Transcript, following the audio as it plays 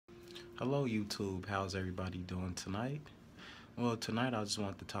Hello YouTube, how's everybody doing tonight? Well, tonight I just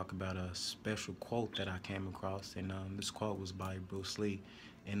want to talk about a special quote that I came across, and this quote was by Bruce Lee,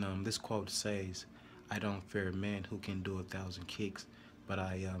 and this quote says, "I don't fear a man who can do 1,000 kicks, but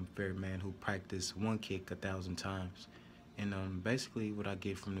I fear a man who practice one kick 1,000 times." And basically, what I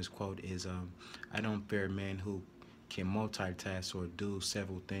get from this quote is, I don't fear a man who can multitask or do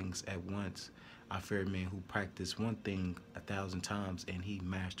several things at once. I fear a man who practice one thing 1,000 times and he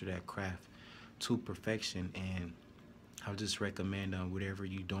mastered that craft to perfection. And I would just recommend whatever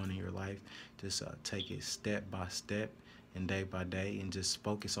you're doing in your life, just take it step by step and day by day, and just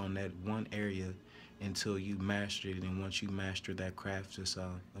focus on that one area until you master it. And once you master that craft, just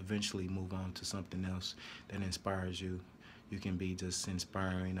eventually move on to something else that inspires you. You can be just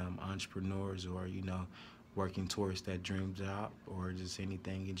inspiring entrepreneurs, or working towards that dream job, or just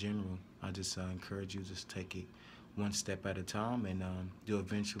anything in general. I just encourage you, just take it one step at a time, and you'll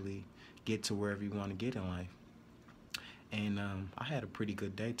eventually get to wherever you want to get in life. And I had a pretty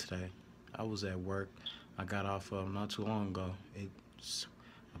good day today. I was at work. I got off not too long ago. It's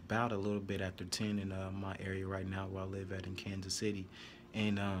about a little bit after 10 in my area right now where I live at in Kansas City.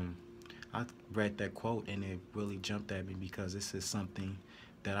 And I read that quote and it really jumped at me, because this is something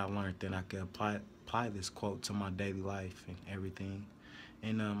that I learned that I could apply this quote to my daily life and everything.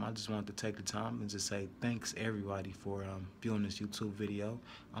 And I just wanted to take the time and just say thanks everybody for viewing this YouTube video.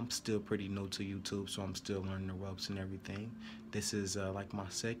 I'm still pretty new to YouTube, so I'm still learning the ropes and everything. This is like my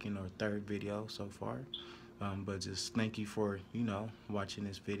second or third video so far. But just thank you for, watching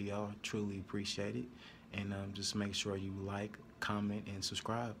this video. I truly appreciate it. And just make sure you like, comment, and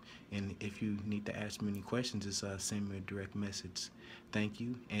subscribe. And if you need to ask me any questions, just send me a direct message. Thank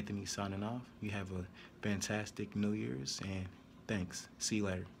you. Anthony signing off. You have a fantastic New Year's, and thanks. See you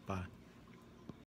later. Bye.